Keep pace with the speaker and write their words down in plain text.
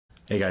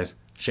Hey guys,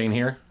 Shane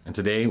here, and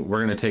today we're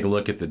going to take a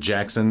look at the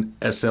Jackson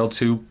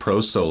SL2 Pro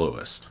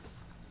Soloist.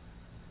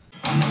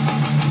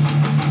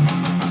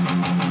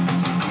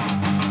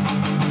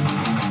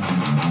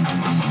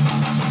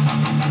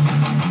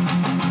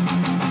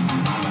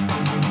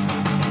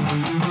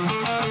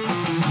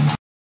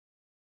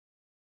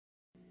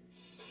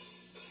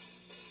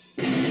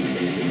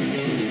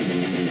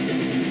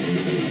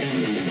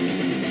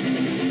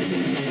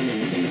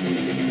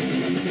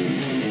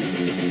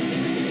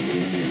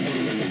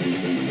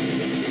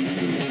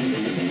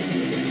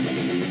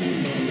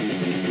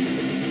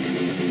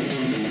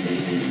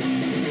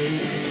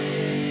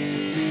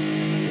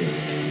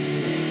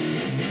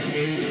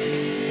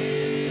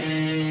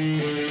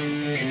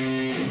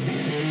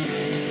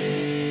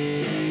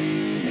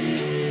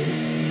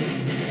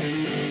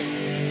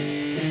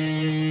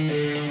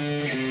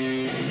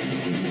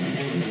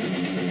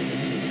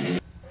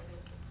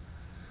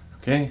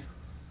 Okay,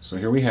 so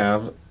here we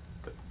have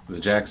the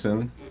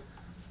Jackson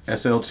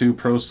SL2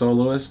 Pro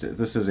Soloist.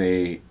 This is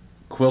a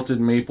quilted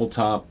maple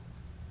top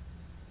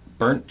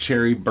burnt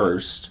cherry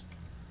burst.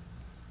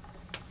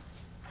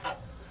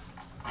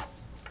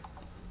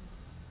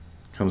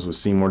 Comes with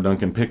Seymour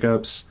Duncan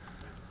pickups,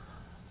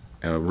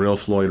 a real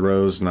Floyd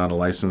Rose, not a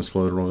licensed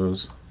Floyd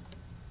Rose.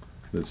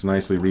 That's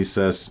nicely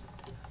recessed.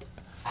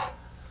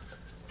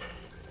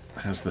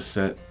 Has the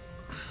set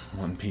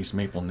one-piece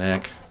maple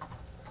neck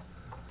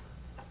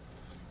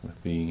with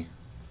the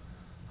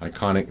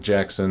iconic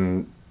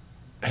Jackson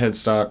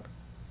headstock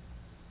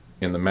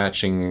in the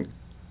matching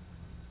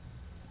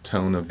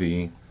tone of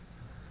the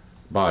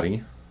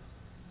body.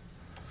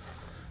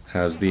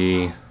 Has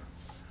the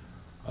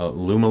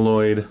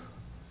luminoid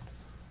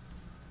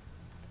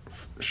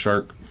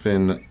shark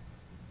fin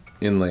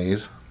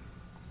inlays.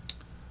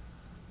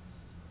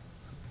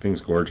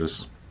 Thing's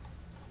gorgeous.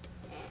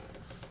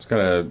 It's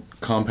got a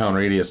compound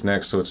radius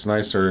neck, so it's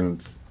nicer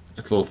and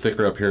it's a little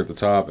thicker up here at the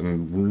top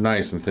and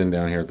nice and thin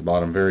down here at the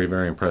bottom. Very,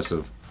 very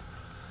impressive.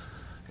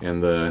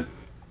 And that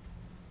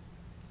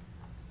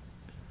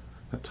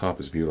top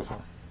is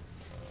beautiful.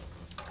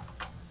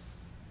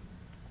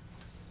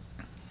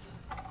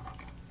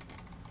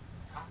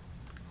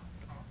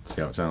 Let's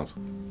see how it sounds.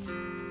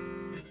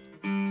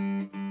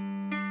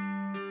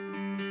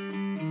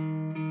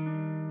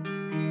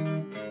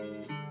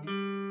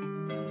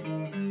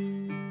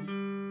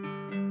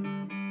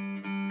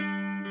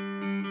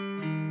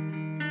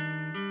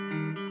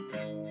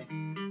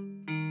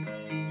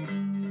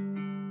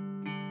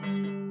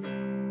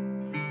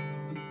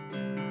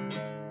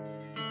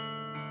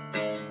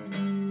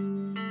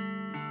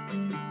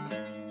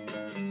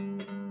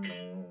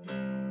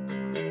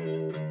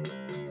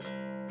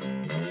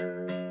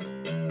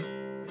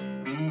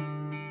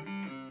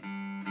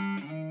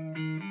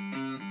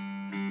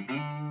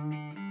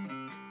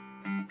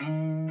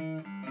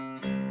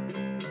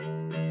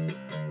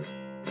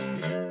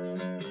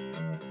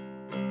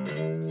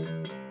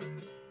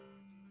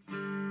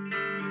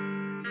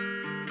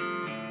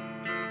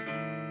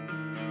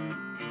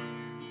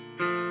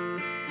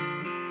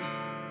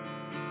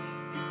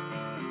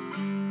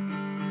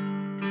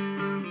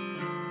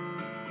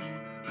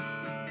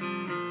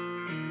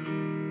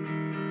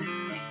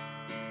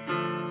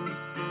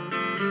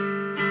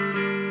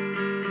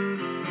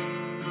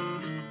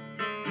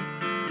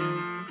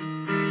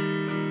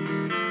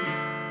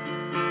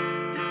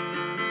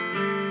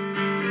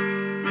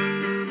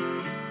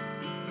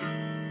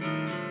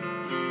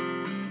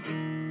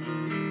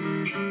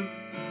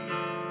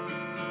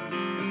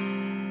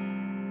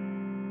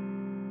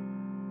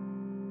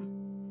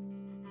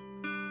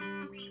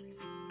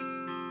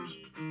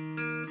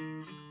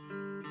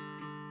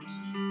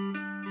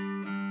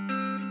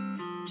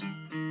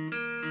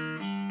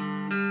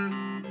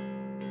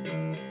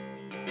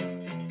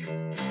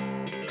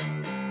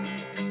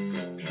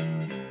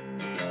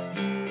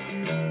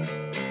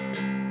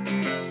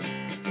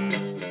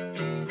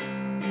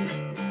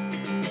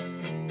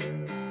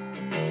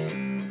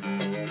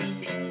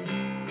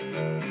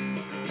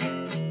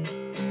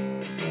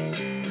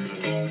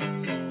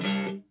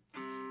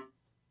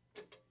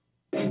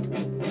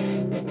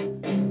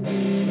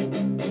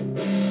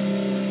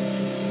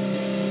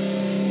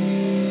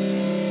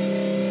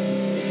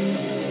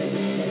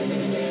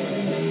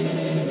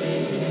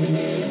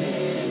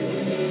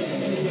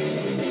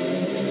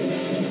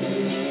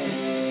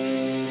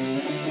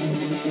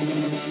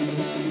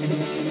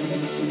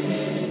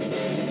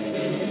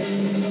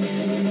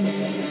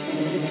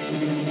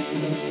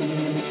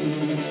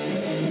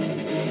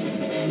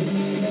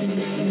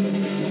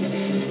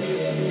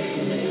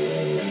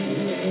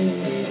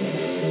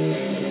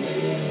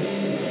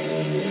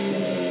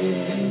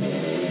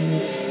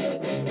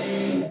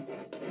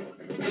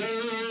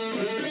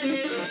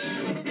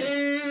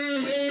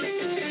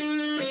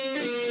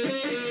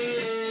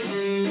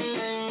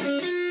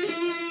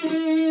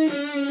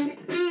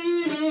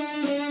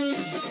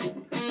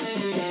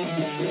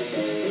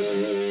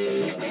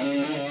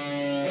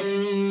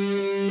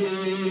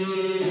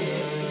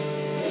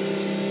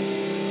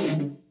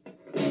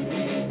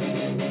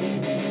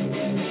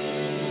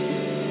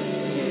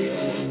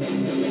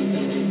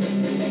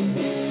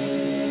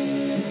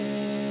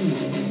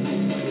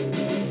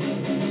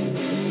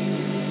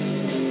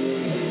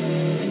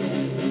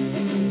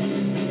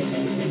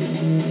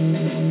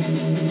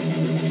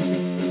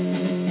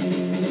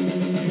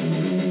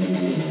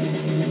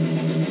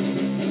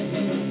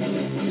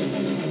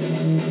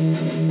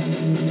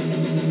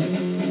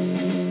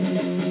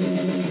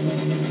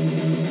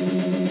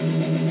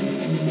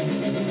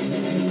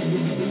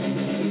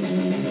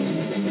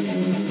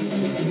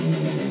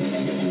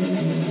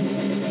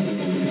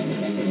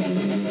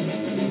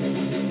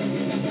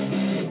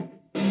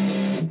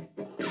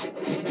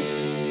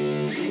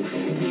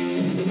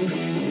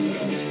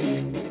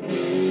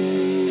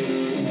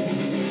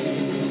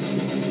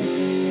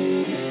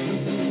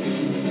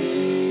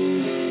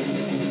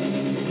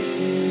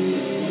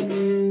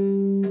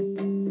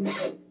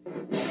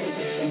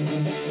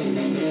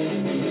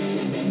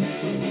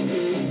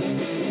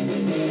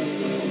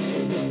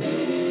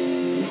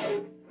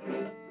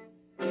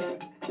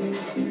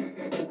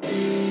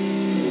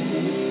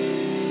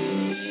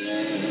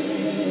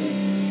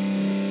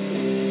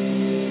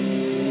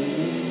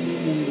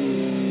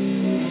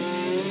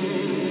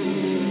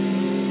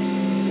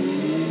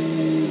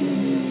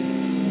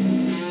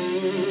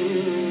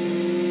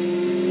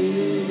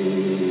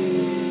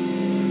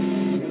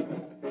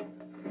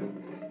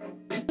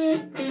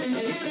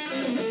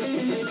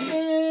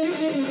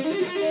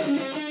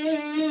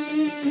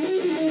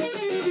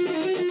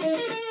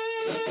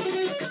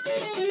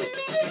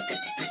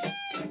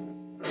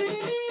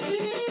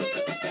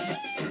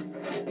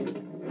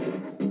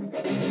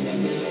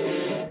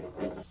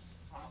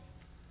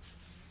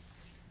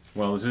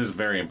 Well, this is a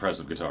very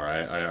impressive guitar,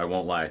 I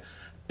won't lie.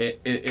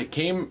 It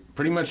came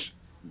pretty much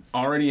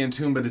already in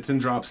tune, but it's in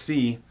drop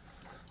C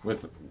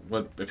with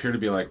what appear to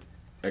be like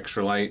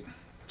extra light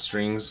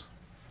strings.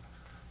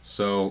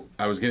 So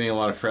I was getting a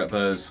lot of fret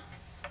buzz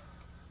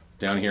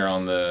down here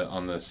on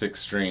the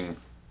sixth string.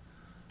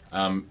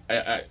 I'm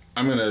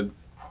gonna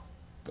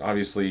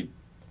obviously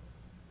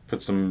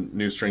put some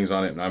new strings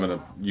on it, and I'm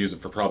gonna use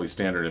it for probably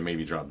standard and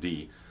maybe drop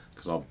D,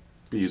 because I'll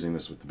be using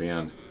this with the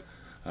band.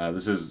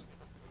 This is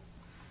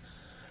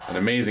an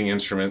amazing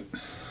instrument.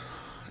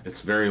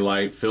 It's very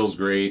light, feels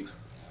great.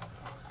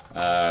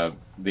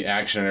 The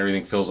action and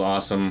everything feels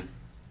awesome.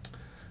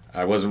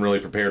 I wasn't really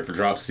prepared for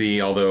drop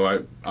C,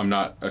 although I'm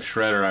not a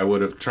shredder. I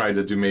would have tried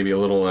to do maybe a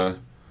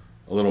little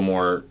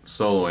more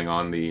soloing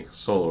on the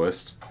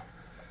Soloist.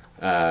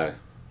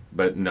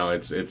 But no,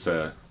 it's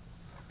a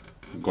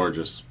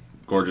gorgeous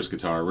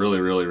guitar.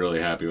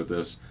 Really happy with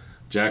this.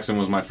 Jackson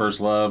was my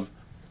first love.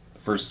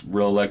 First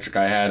real electric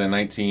I had in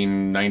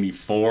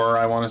 1994,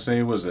 I want to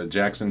say, was a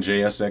Jackson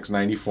JSX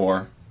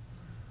 94.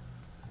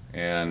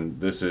 And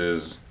this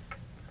is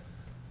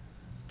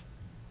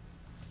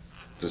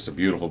just a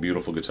beautiful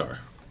guitar.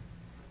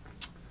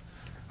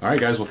 Alright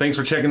guys, well thanks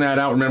for checking that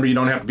out. Remember, you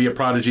don't have to be a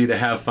prodigy to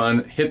have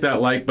fun. Hit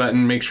that like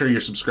button, make sure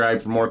you're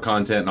subscribed for more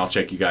content, and I'll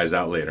check you guys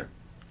out later.